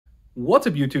What's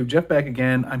up YouTube, Jeff back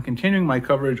again. I'm continuing my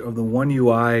coverage of the One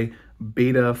UI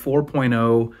Beta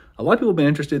 4.0. A lot of people have been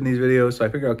interested in these videos, so I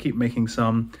figure I'll keep making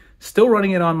some. Still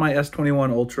running it on my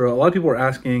S21 Ultra. A lot of people are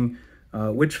asking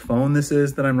which phone this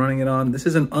is that I'm running it on. This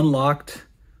is an unlocked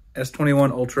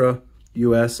S21 Ultra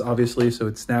US, obviously, so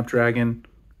it's Snapdragon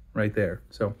right there.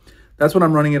 So that's what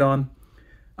I'm running it on.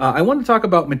 I want to talk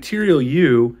about Material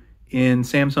You in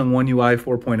Samsung One UI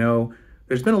 4.0.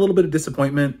 There's been a little bit of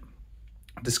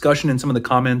discussion in some of the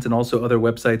comments and also other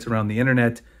websites around the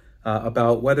internet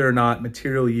about whether or not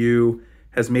Material You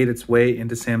has made its way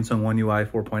into Samsung One UI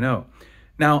 4.0.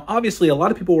 Now, obviously, a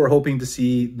lot of people were hoping to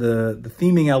see the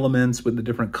theming elements with the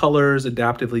different colors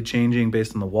adaptively changing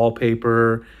based on the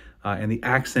wallpaper and the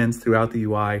accents throughout the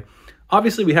UI.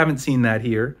 Obviously, we haven't seen that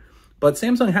here, but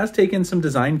Samsung has taken some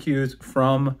design cues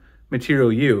from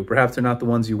Material You. Perhaps they're not the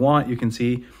ones you want. You can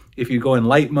see if you go in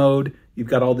light mode, you've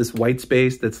got all this white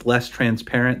space that's less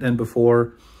transparent than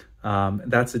before.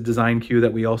 That's a design cue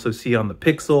that we also see on the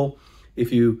Pixel.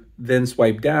 If you then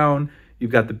swipe down,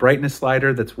 you've got the brightness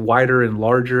slider that's wider and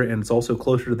larger, and it's also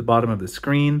closer to the bottom of the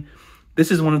screen.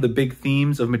 This is one of the big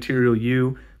themes of Material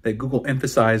You that Google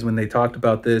emphasized when they talked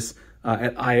about this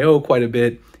at I/O quite a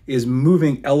bit, is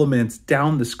moving elements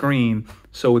down the screen.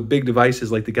 So with big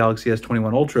devices like the Galaxy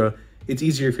S21 Ultra, it's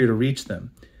easier for you to reach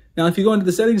them. Now, if you go into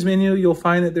the settings menu, you'll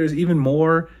find that there's even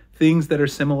more things that are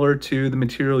similar to the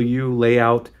Material You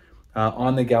layout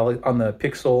on the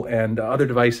Pixel and other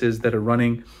devices that are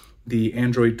running the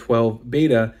Android 12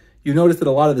 beta. You notice that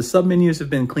a lot of the submenus have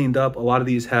been cleaned up. A lot of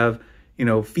these have,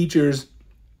 features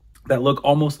that look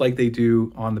almost like they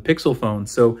do on the Pixel phone.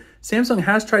 So Samsung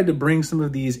has tried to bring some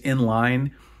of these in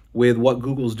line with what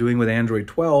Google's doing with Android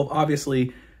 12.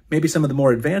 Obviously, maybe some of the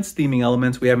more advanced theming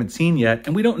elements we haven't seen yet,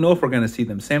 and we don't know if we're going to see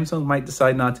them. Samsung might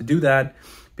decide not to do that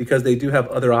because they do have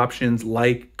other options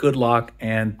like Good Lock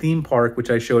and Theme Park, which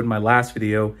I showed in my last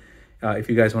video. If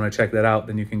you guys want to check that out,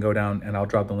 then you can go down and I'll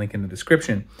drop the link in the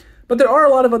description. But there are a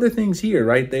lot of other things here,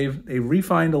 right? They've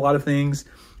refined a lot of things.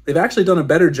 They've actually done a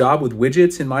better job with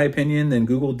widgets, in my opinion, than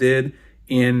Google did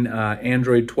in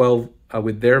Android 12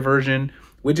 with their version.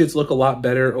 Widgets look a lot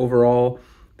better overall.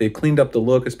 They've cleaned up the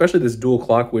look, especially this dual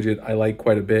clock widget I like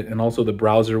quite a bit, and also the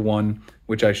browser one,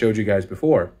 which I showed you guys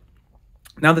before.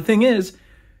 Now, the thing is,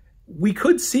 we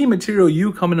could see Material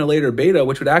You come in a later beta,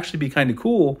 which would actually be kind of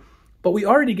cool, but we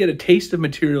already get a taste of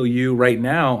Material You right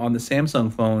now on the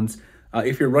Samsung phones.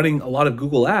 If you're running a lot of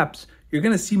Google apps, you're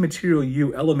going to see Material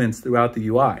You elements throughout the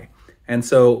UI. And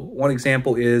so one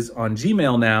example is on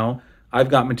Gmail now, I've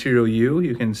got Material You.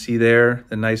 You can see there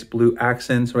the nice blue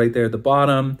accents right there at the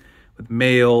bottom with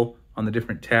mail on the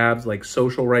different tabs, like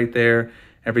social right there.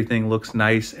 Everything looks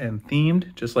nice and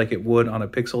themed, just like it would on a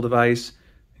Pixel device.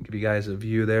 I'll give you guys a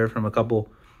view there from a couple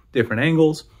different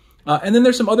angles. And then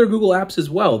there's some other Google apps as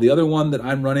well. The other one that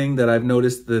I'm running that I've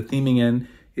noticed the theming in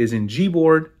is in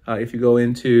Gboard. If you go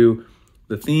into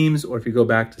the themes, or if you go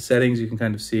back to settings, you can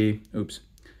kind of see,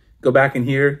 go back in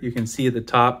here, you can see at the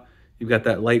top, you've got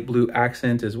that light blue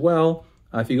accent as well.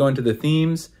 If you go into the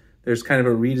themes, there's kind of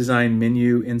a redesigned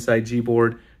menu inside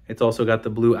Gboard. It's also got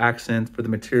the blue accent for the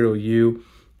Material You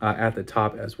at the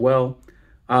top as well.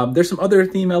 There's some other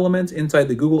theme elements inside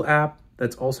the Google app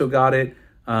that's also got it.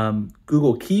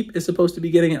 Google Keep is supposed to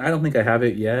be getting it. I don't think I have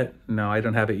it yet. No, I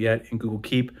don't have it yet in Google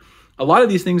Keep. A lot of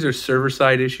these things are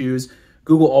server-side issues.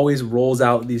 Google always rolls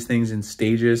out these things in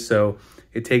stages, so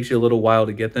it takes you a little while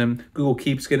to get them. Google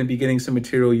Keep's going to be getting some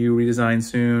Material You redesign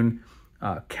soon.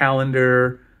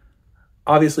 Calendar.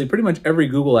 Obviously, pretty much every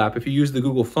Google app, if you use the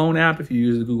Google Phone app, if you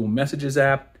use the Google Messages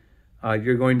app,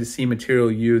 you're going to see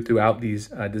Material You throughout these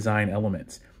design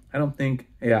elements. I don't think,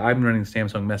 I'm running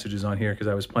Samsung Messages on here because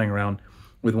I was playing around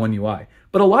with One UI.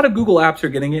 But a lot of Google apps are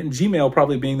getting it, and Gmail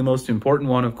probably being the most important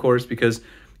one, of course, because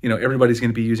everybody's going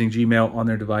to be using Gmail on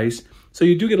their device. So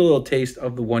you do get a little taste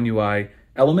of the One UI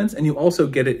elements, and you also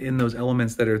get it in those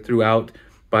elements that are throughout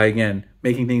by, again,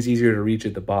 making things easier to reach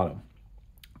at the bottom.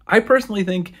 I personally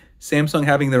think Samsung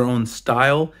having their own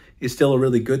style is still a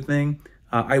really good thing.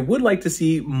 I would like to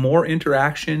see more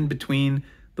interaction between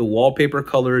the wallpaper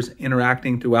colors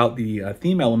interacting throughout the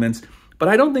theme elements, but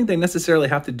I don't think they necessarily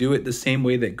have to do it the same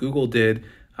way that Google did.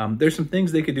 There's some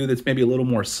things they could do that's maybe a little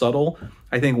more subtle.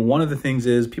 I think one of the things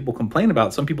is people complain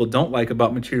about, some people don't like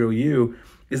about Material You,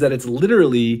 is that it's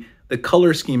literally, the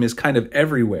color scheme is kind of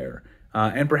everywhere.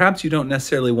 And perhaps you don't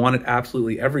necessarily want it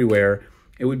absolutely everywhere.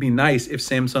 It would be nice if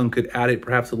Samsung could add it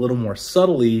perhaps a little more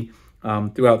subtly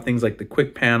throughout things like the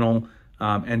quick panel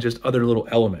and just other little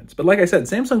elements. But like I said,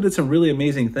 Samsung did some really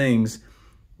amazing things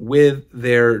with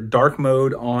their dark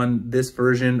mode on this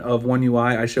version of One UI.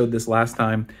 I showed this last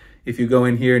time if you go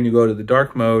in here and you go to the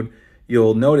dark mode,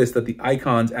 you'll notice that the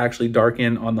icons actually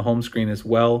darken on the home screen as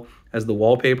well as the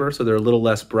wallpaper, so they're a little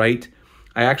less bright.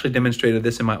 I actually demonstrated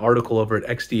this in my article over at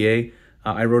XDA.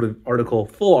 I wrote an article,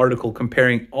 full article,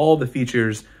 comparing all the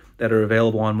features that are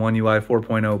available on One UI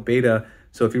 4.0 beta.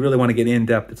 So if you really want to get in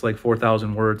depth, it's like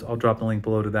 4,000 words. I'll drop the link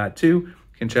below to that too.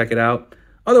 You can check it out.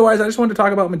 Otherwise, I just wanted to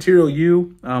talk about Material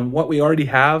You, what we already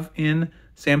have in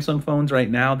Samsung phones right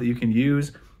now that you can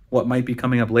use, what might be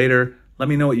coming up later. Let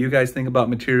me know what you guys think about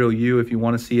Material You, if you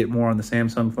want to see it more on the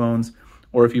Samsung phones,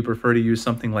 or if you prefer to use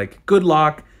something like Good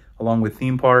Lock along with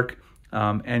Theme Park,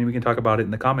 and we can talk about it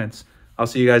in the comments. I'll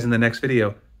see you guys in the next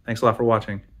video. Thanks a lot for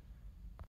watching.